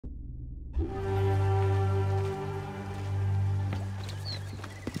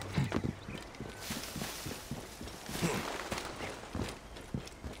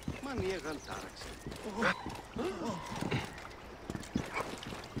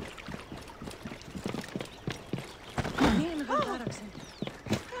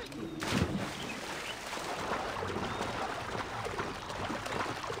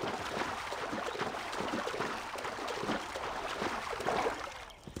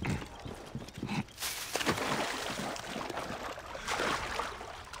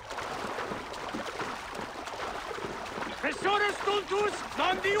Professores stultus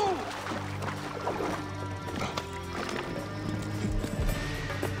non diu!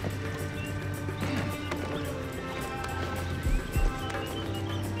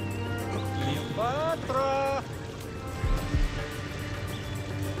 Cleopatra!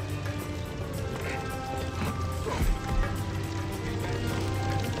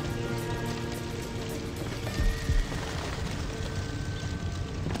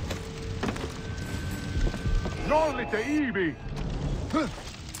 Nollite ibi!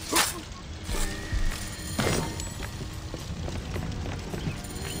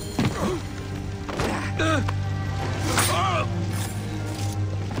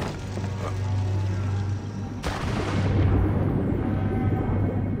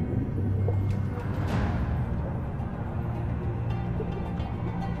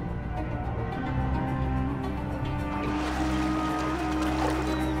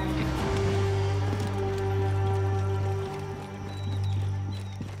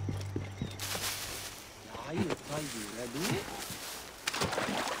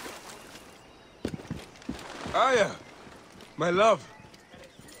 Aya, my love.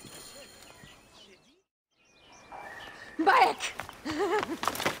 Back!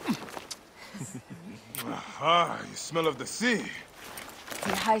 Ah, you smell of the sea.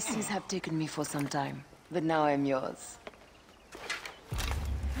 The high seas have taken me for some time, but now I'm yours.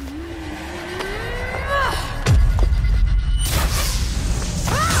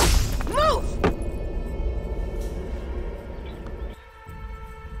 Move!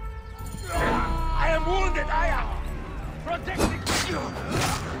 I am wounded, Aya! Protect me!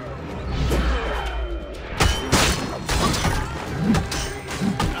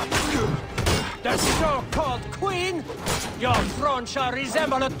 The so-called queen? Your throne shall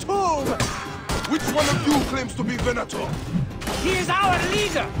resemble a tomb! Which one of you claims to be Venator? He is our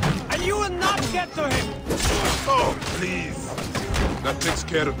leader, and you will not get to him! Oh, please. That takes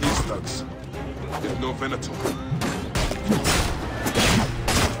care of these thugs. If no Venator.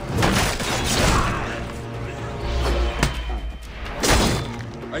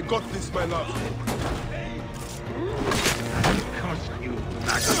 I got this, my love. Cost you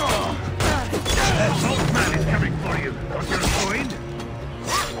nothing. That old man is coming for you. Got your coin?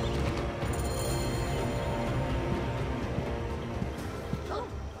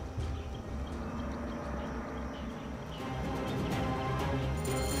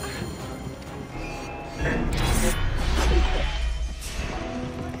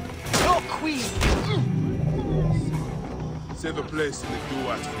 Your queen! Save a place in the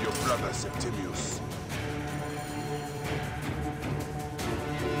duat for your brother Septimius.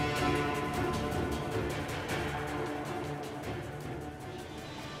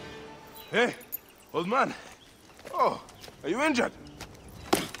 Hey, old man. Oh, are you injured?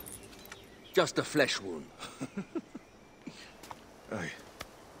 Just a flesh wound. Aye.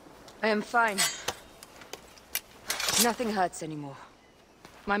 I am fine. Nothing hurts anymore.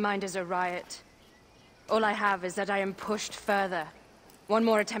 My mind is a riot. All I have is that I am pushed further. One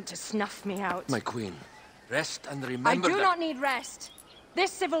more attempt to snuff me out. My queen, rest and remember I do that... not need rest.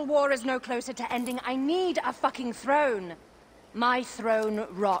 This civil war is no closer to ending. I need a fucking throne. My throne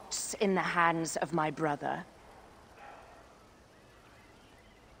rots in the hands of my brother.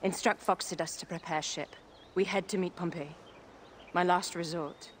 Instruct Foxidus to prepare ship. We head to meet Pompey. My last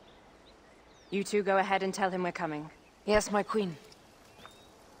resort. You two go ahead and tell him we're coming. Yes, my queen.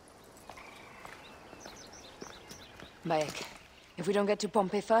 Bayek, if we don't get to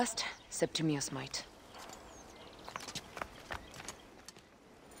Pompey first, Septimius might.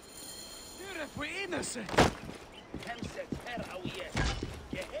 If we're innocent!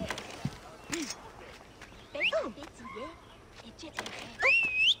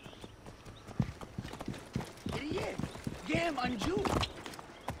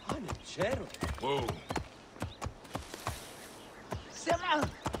 Whoa.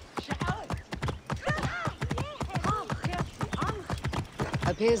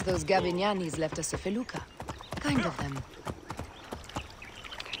 Appears those Gabinianis left us a felucca. Kind of them.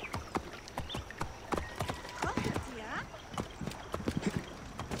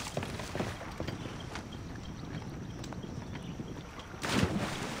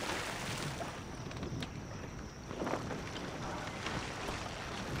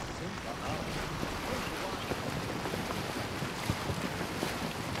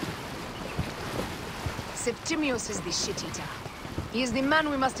 Septimius is the shit-eater. He is the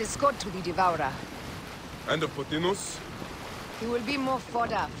man we must escort to the Devourer. And of Potinus? He will be more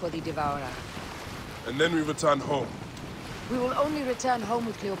fodder for the Devourer. And then we return home. We will only return home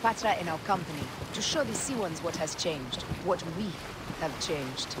with Cleopatra in our company, to show the Sea Ones what has changed, what we have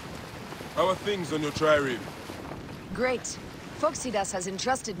changed. How are things on your trireme? Great. Phoxidas has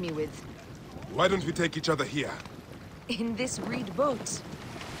entrusted me with... Why don't we take each other here? in this reed boat.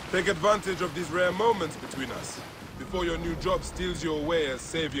 Take advantage of these rare moments between us, before your new job steals you away as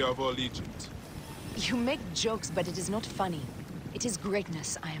savior of all Egypt. You make jokes, but it is not funny. It is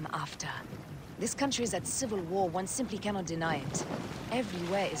greatness I am after. This country is at civil war, one simply cannot deny it.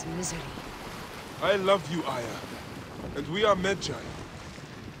 Everywhere is misery. I love you, Aya. And we are Medjay.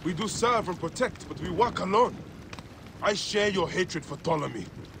 We do serve and protect, but we walk alone. I share your hatred for Ptolemy.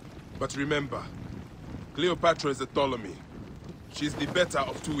 But remember, Cleopatra is a Ptolemy. She's the better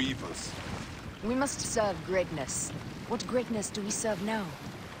of two evils. We must serve greatness. What greatness do we serve now?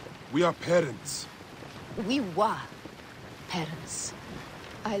 We are parents. We were parents.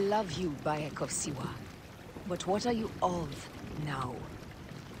 I love you, Bayek of Siwa. But what are you of now?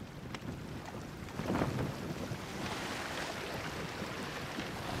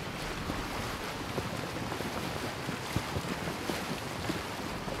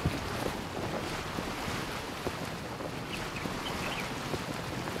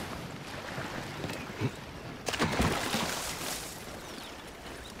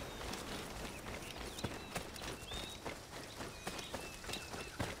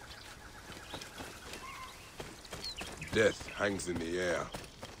 Death hangs in the air.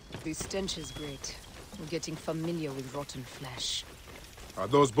 The stench is great. We're getting familiar with rotten flesh. Are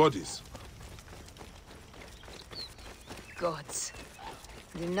those bodies? Gods.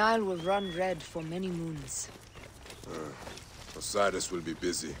 The Nile will run red for many moons. Osiris will be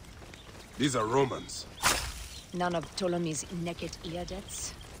busy. These are Romans. None of Ptolemy's naked ear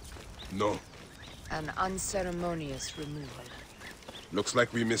deaths? No. An unceremonious removal. Looks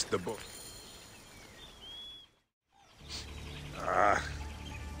like we missed the boat.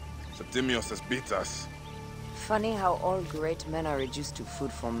 Septimius has beat us. Funny how all great men are reduced to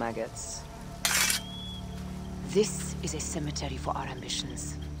food for maggots. This is a cemetery for our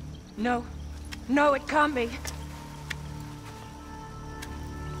ambitions. No. No, it can't be.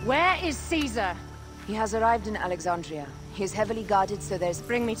 Where is Caesar? He has arrived in Alexandria. He is heavily guarded, so there's...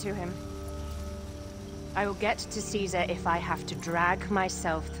 Bring me to him. I will get to Caesar if I have to drag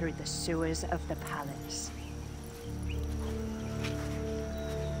myself through the sewers of the palace.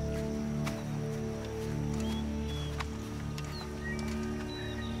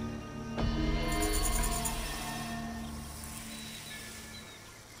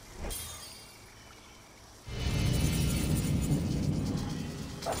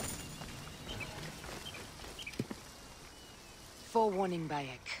 Forewarning,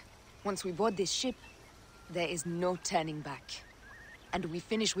 Bayek. Once we board this ship, there is no turning back. And we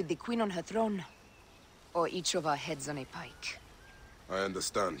finish with the Queen on her throne, or each of our heads on a pike. I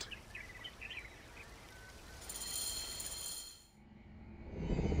understand.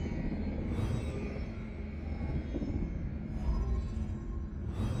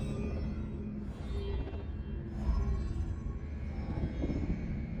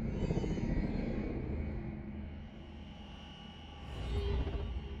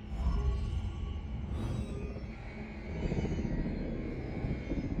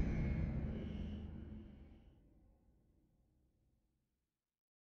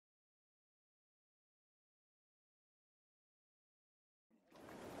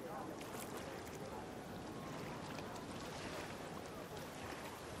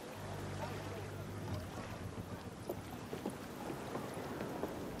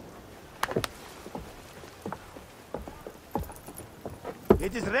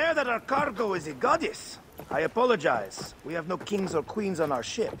 It is rare that our cargo is a goddess. I apologize. We have no kings or queens on our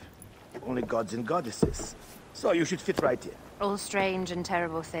ship. Only gods and goddesses. So you should fit right in. All strange and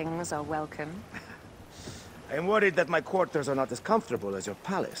terrible things are welcome. I am worried that my quarters are not as comfortable as your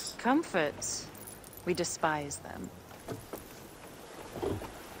palace. Comforts. We despise them.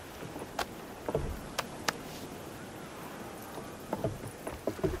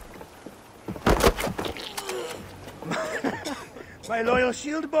 My loyal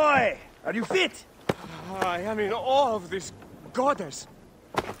shield boy! Are you fit? I am in awe of this goddess.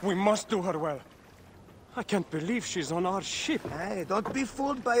 We must do her well. I can't believe she's on our ship. Hey, don't be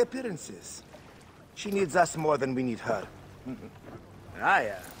fooled by appearances. She needs us more than we need her.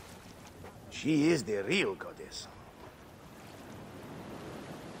 Aya. She is the real goddess.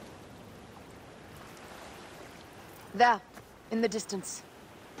 There, in the distance.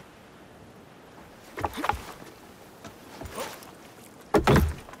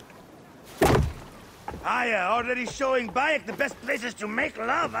 Aya, already showing Bayek the best places to make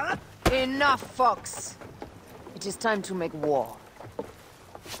love, huh? Enough, Fox. It is time to make war.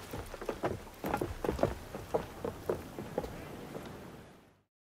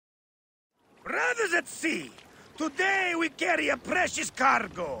 Brothers at sea, today we carry a precious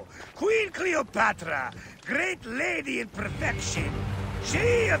cargo. Queen Cleopatra, great lady in perfection.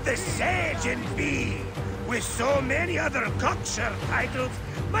 She of the Sage and Bee. With so many other cocksure titles,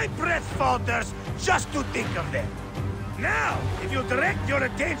 my breath falters just to think of them. Now, if you direct your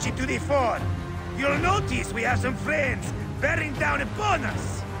attention to the fort, you'll notice we have some friends bearing down upon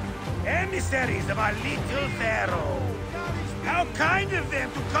us. Emissaries of our little pharaoh. How kind of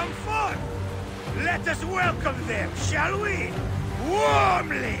them to come forth. Let us welcome them, shall we?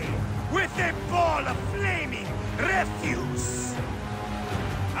 Warmly, with a ball of flaming refuse.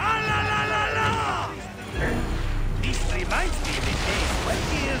 Ah la la la la! This reminds me of a day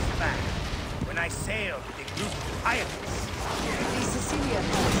 20 years back, when I sailed with a group of pirates. The Sicilian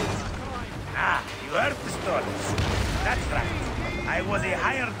pirates. Ah, you heard the stories. That's right. I was a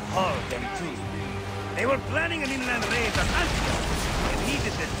hired hull then too. They were planning an inland raid on Antioch and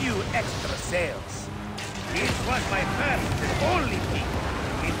needed a few extra sails. This was my first and only peek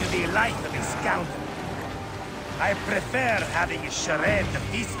into the life of a scoundrel. I prefer having a charade to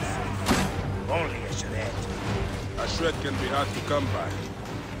pieces. Only a charade. A shred can be hard to come by.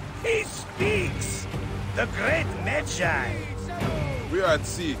 He speaks! The great Magi! We are at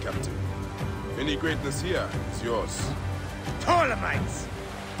sea, Captain. Any greatness here is yours. Ptolemites!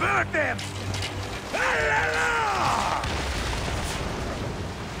 Burn them! La!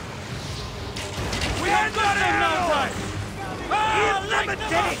 We have got them now, give them a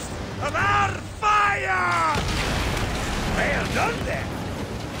taste of our fire! Well done, then.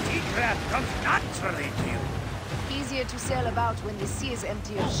 Seacraft comes naturally to you. Easier to sail about when the sea is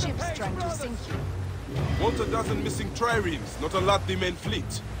empty of ships trying to sink you. Want a dozen missing triremes, not a lot the main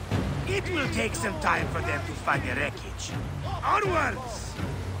fleet. It will take some time for them to find the wreckage. Onwards!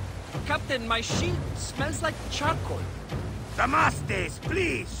 Captain, my sheet smells like charcoal. Damastes,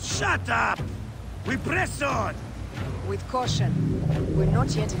 please, shut up! We press on! With caution. We're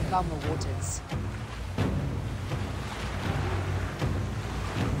not yet in calmer waters.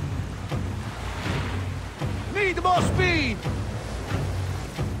 Need more speed!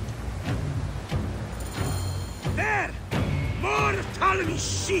 There! More Ptolemy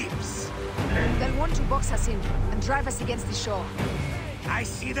ships! They'll want to box us in and drive us against the shore. I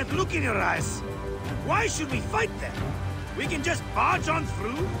see that look in your eyes. Why should we fight them? We can just barge on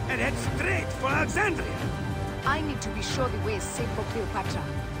through and head straight for Alexandria. I need to be sure the way is safe for Cleopatra.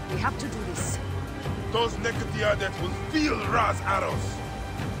 We have to do this. Those Necatiades will feel Ra's arrows.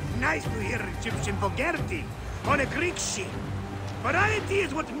 Nice to hear Egyptian vulgarity on a Greek ship. Variety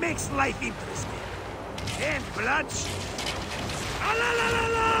is what makes life interesting. And bloodshed. Ah la la la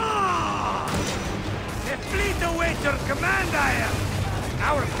la! The fleet awaits your command, Aya.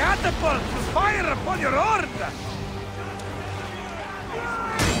 Our catapult will fire upon your order.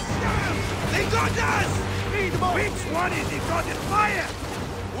 They got us! Which one is the god of fire?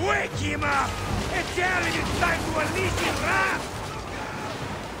 Wake him up and tell him it's time to unleash his wrath!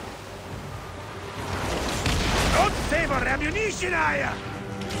 Don't save our ammunition, Aya!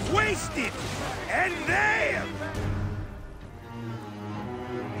 Waste it! And there!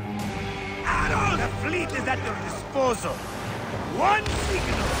 Arrow! The fleet is at your disposal. One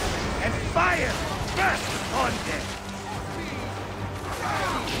signal, and fire bursts on them.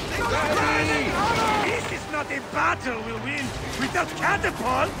 This is not a battle we'll win without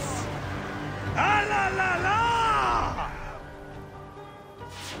catapults! Ah la la la!